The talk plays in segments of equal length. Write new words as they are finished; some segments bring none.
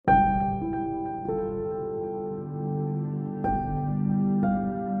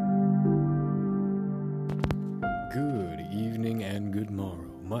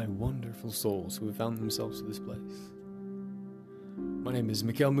my wonderful souls who have found themselves to this place. My name is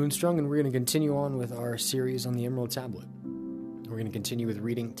Mikhail Moonstrung, and we're going to continue on with our series on the Emerald Tablet. We're going to continue with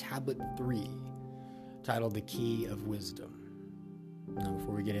reading Tablet 3, titled The Key of Wisdom. Now,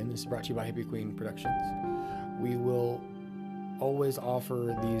 before we get in, this is brought to you by Hippie Queen Productions. We will always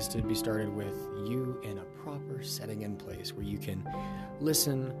offer these to be started with you in a proper setting and place where you can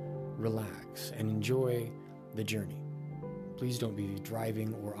listen, relax, and enjoy the journey. Please don't be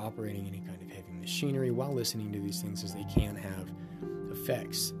driving or operating any kind of heavy machinery while listening to these things, as they can have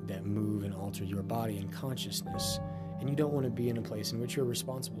effects that move and alter your body and consciousness, and you don't want to be in a place in which you're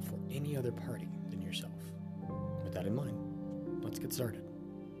responsible for any other party than yourself. With that in mind, let's get started.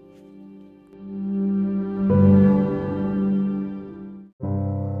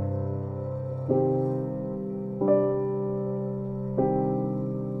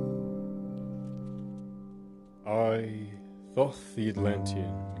 I, Thoth the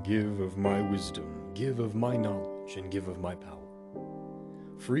Atlantean, give of my wisdom, give of my knowledge, and give of my power.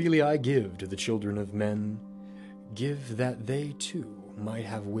 Freely I give to the children of men, give that they too might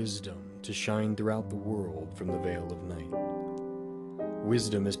have wisdom to shine throughout the world from the veil of night.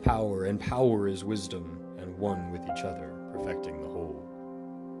 Wisdom is power, and power is wisdom, and one with each other, perfecting the whole.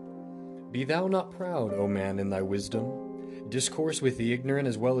 Be thou not proud, O man, in thy wisdom. Discourse with the ignorant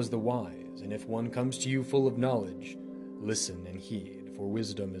as well as the wise, and if one comes to you full of knowledge, listen and heed, for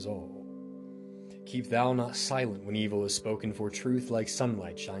wisdom is all. Keep thou not silent when evil is spoken, for truth like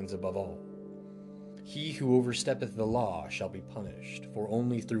sunlight shines above all. He who oversteppeth the law shall be punished, for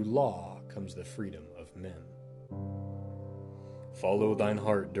only through law comes the freedom of men. Follow thine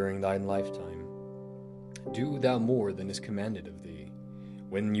heart during thine lifetime. Do thou more than is commanded of thee.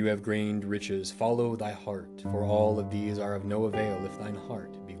 When you have gained riches, follow thy heart, for all of these are of no avail if thine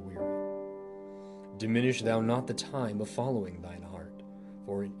heart be weary. Diminish thou not the time of following thine heart,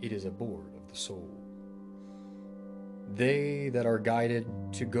 for it is a board of the soul. They that are guided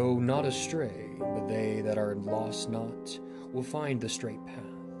to go not astray, but they that are lost not, will find the straight path.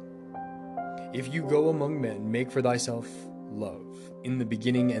 If you go among men, make for thyself love, in the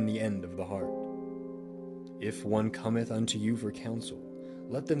beginning and the end of the heart. If one cometh unto you for counsel,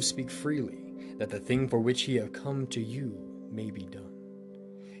 let them speak freely, that the thing for which he hath come to you may be done.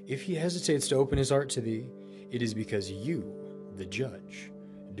 If he hesitates to open his heart to thee, it is because you, the judge,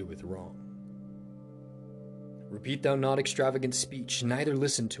 doeth wrong. Repeat thou not extravagant speech, neither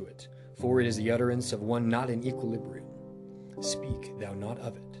listen to it, for it is the utterance of one not in equilibrium. Speak thou not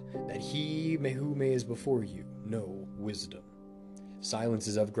of it, that he who is before you know wisdom. Silence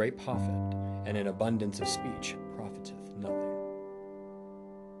is of great profit, and an abundance of speech profiteth nothing.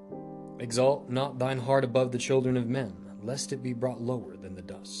 Exalt not thine heart above the children of men, lest it be brought lower than the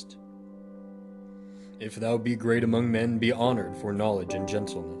dust. If thou be great among men, be honored for knowledge and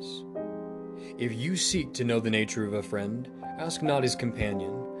gentleness. If you seek to know the nature of a friend, ask not his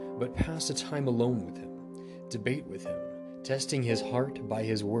companion, but pass a time alone with him. Debate with him, testing his heart by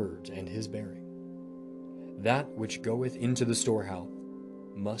his words and his bearing. That which goeth into the storehouse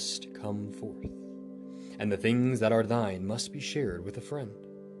must come forth, and the things that are thine must be shared with a friend.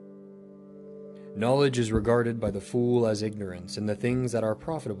 Knowledge is regarded by the fool as ignorance, and the things that are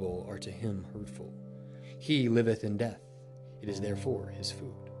profitable are to him hurtful. He liveth in death, it is therefore his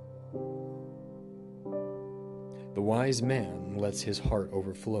food. The wise man lets his heart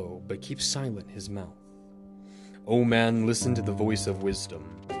overflow, but keeps silent his mouth. O man, listen to the voice of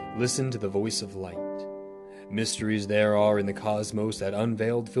wisdom, listen to the voice of light. Mysteries there are in the cosmos that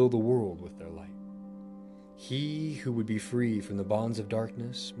unveiled fill the world with their light. He who would be free from the bonds of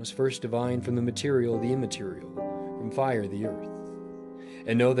darkness must first divine from the material the immaterial, from fire the earth.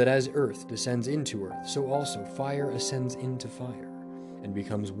 And know that as earth descends into earth, so also fire ascends into fire, and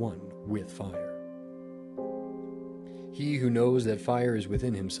becomes one with fire. He who knows that fire is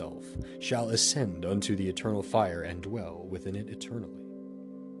within himself shall ascend unto the eternal fire and dwell within it eternally.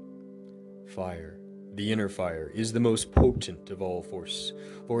 Fire, the inner fire, is the most potent of all force,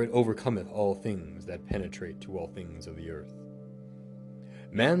 for it overcometh all things that penetrate to all things of the earth.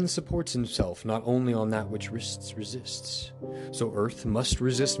 Man supports himself not only on that which resists, so earth must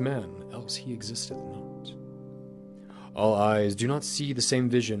resist man, else he existeth not. All eyes do not see the same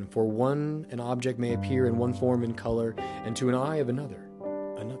vision, for an object may appear in one form and color, and to an eye of another.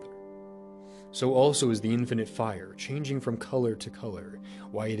 So also is the infinite fire, changing from color to color,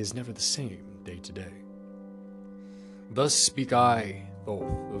 why it is never the same day to day. Thus speak I,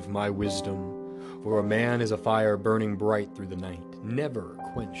 Thoth, of my wisdom, for a man is a fire burning bright through the night. Never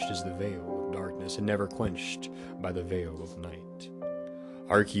quenched is the veil of darkness, and never quenched by the veil of night.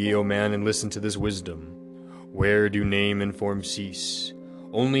 Hark ye, O man, and listen to this wisdom. Where do name and form cease?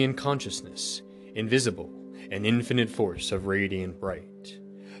 Only in consciousness, invisible, an infinite force of radiant bright.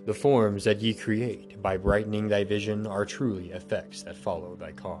 The forms that ye create by brightening thy vision are truly effects that follow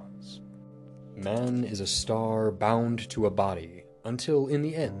thy cause. Man is a star bound to a body, until in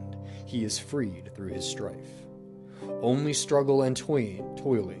the end he is freed through his strife. Only struggle and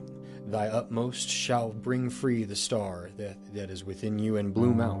toiling, thy utmost shall bring free the star that is within you and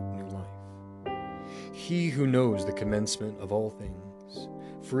bloom out new life. He who knows the commencement of all things,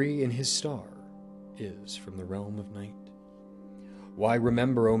 free in his star, is from the realm of night. Why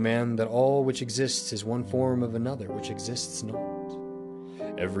remember, O man, that all which exists is one form of another which exists not.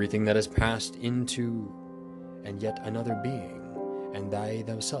 Everything that has passed into and yet another being, and thy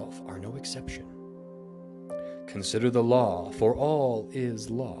thyself are no exception. Consider the law, for all is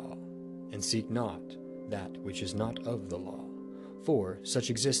law, and seek not that which is not of the law, for such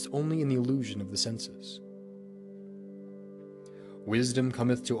exists only in the illusion of the senses. Wisdom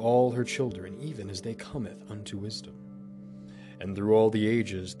cometh to all her children, even as they cometh unto wisdom. And through all the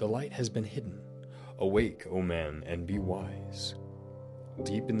ages the light has been hidden. Awake, O man, and be wise.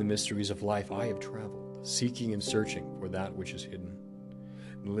 Deep in the mysteries of life I have traveled, seeking and searching for that which is hidden.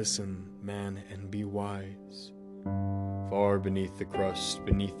 Listen, man, and be wise. Far beneath the crust,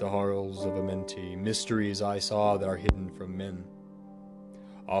 beneath the halls of Amenti, mysteries I saw that are hidden from men.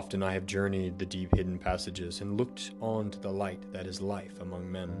 Often I have journeyed the deep hidden passages and looked on to the light that is life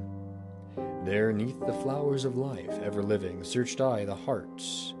among men. There, neath the flowers of life, ever living, searched I the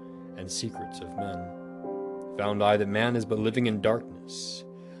hearts and secrets of men. Found I that man is but living in darkness.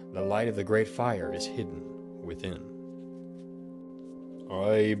 The light of the great fire is hidden within.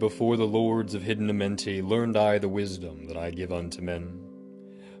 Aye, before the lords of hidden Amenti learned I the wisdom that I give unto men.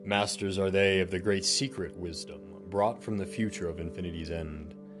 Masters are they of the great secret wisdom, brought from the future of infinity's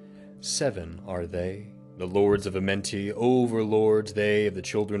end. 7 are they, the lords of Amenti, overlords they of the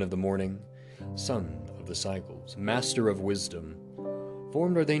children of the morning, son of the cycles, master of wisdom.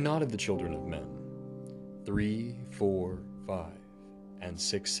 Formed are they not of the children of men. 3, 4, 5, and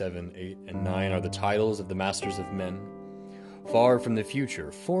 6, 7, 8, and 9 are the titles of the masters of men. Far from the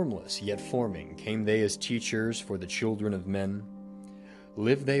future, formless yet forming, came they as teachers for the children of men.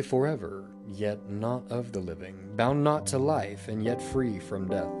 Live they forever, yet not of the living, bound not to life, and yet free from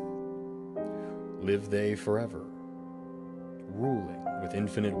death. Live they forever, ruling with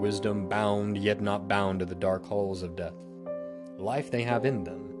infinite wisdom, bound yet not bound to the dark halls of death. Life they have in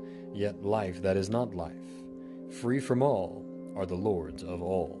them, yet life that is not life. Free from all are the lords of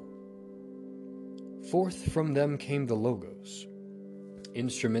all. Forth from them came the Logos,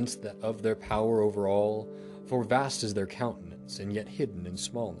 instruments that of their power over all, for vast is their countenance, and yet hidden in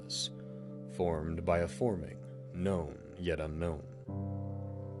smallness, formed by a forming, known yet unknown.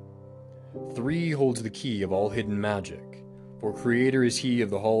 3 holds the key of all hidden magic, for creator is he of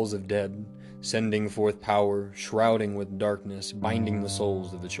the halls of dead, sending forth power, shrouding with darkness, binding the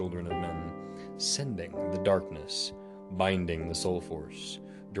souls of the children of men, sending the darkness, binding the soul force,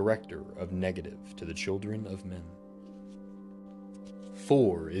 director of negative to the children of men.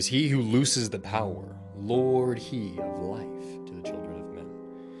 4 is he who looses the power, lord he of life to the children of men.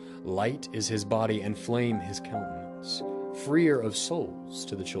 Light is his body and flame his countenance, freer of souls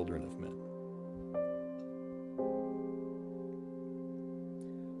to the children of men.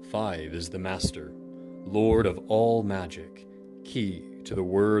 5 is the master, lord of all magic, key to the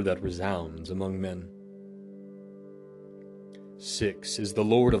word that resounds among men. 6 is the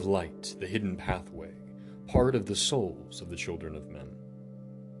lord of light, the hidden pathway, part of the souls of the children of men.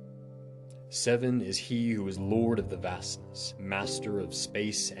 7 is he who is lord of the vastness, master of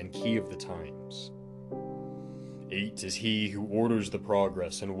space and key of the times. 8 is he who orders the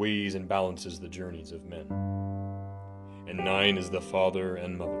progress and weighs and balances the journeys of men. And 9 is the father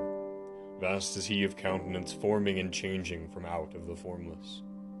and mother. Vast is he of countenance, forming and changing from out of the formless.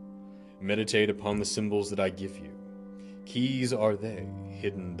 Meditate upon the symbols that I give you. Keys are they,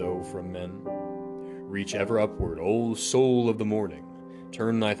 hidden though from men. Reach ever upward, O soul of the morning.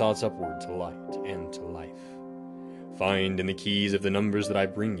 Turn thy thoughts upward to light and to life. Find in the keys of the numbers that I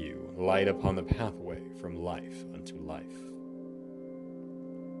bring you, light upon the pathway from life unto life.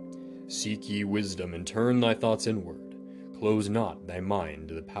 Seek ye wisdom, and turn thy thoughts inward. Close not thy mind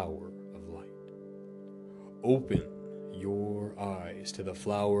to the power of light. Open your eyes to the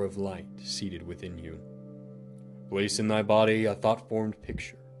flower of light seated within you. Place in thy body a thought-formed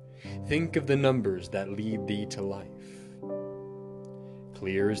picture. Think of the numbers that lead thee to life.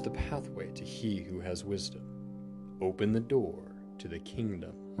 Clear is the pathway to he who has wisdom. Open the door to the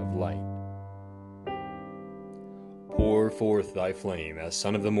kingdom of light. Pour forth thy flame as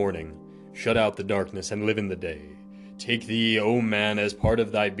sun of the morning. Shut out the darkness and live in the day. Take thee, O man, as part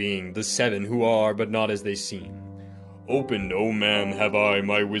of thy being, the seven who are but not as they seem. Opened, O man, have I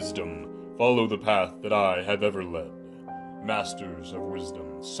my wisdom, follow the path that I have ever led. Masters of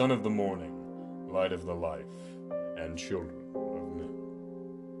wisdom, son of the morning, light of the life, and children of men.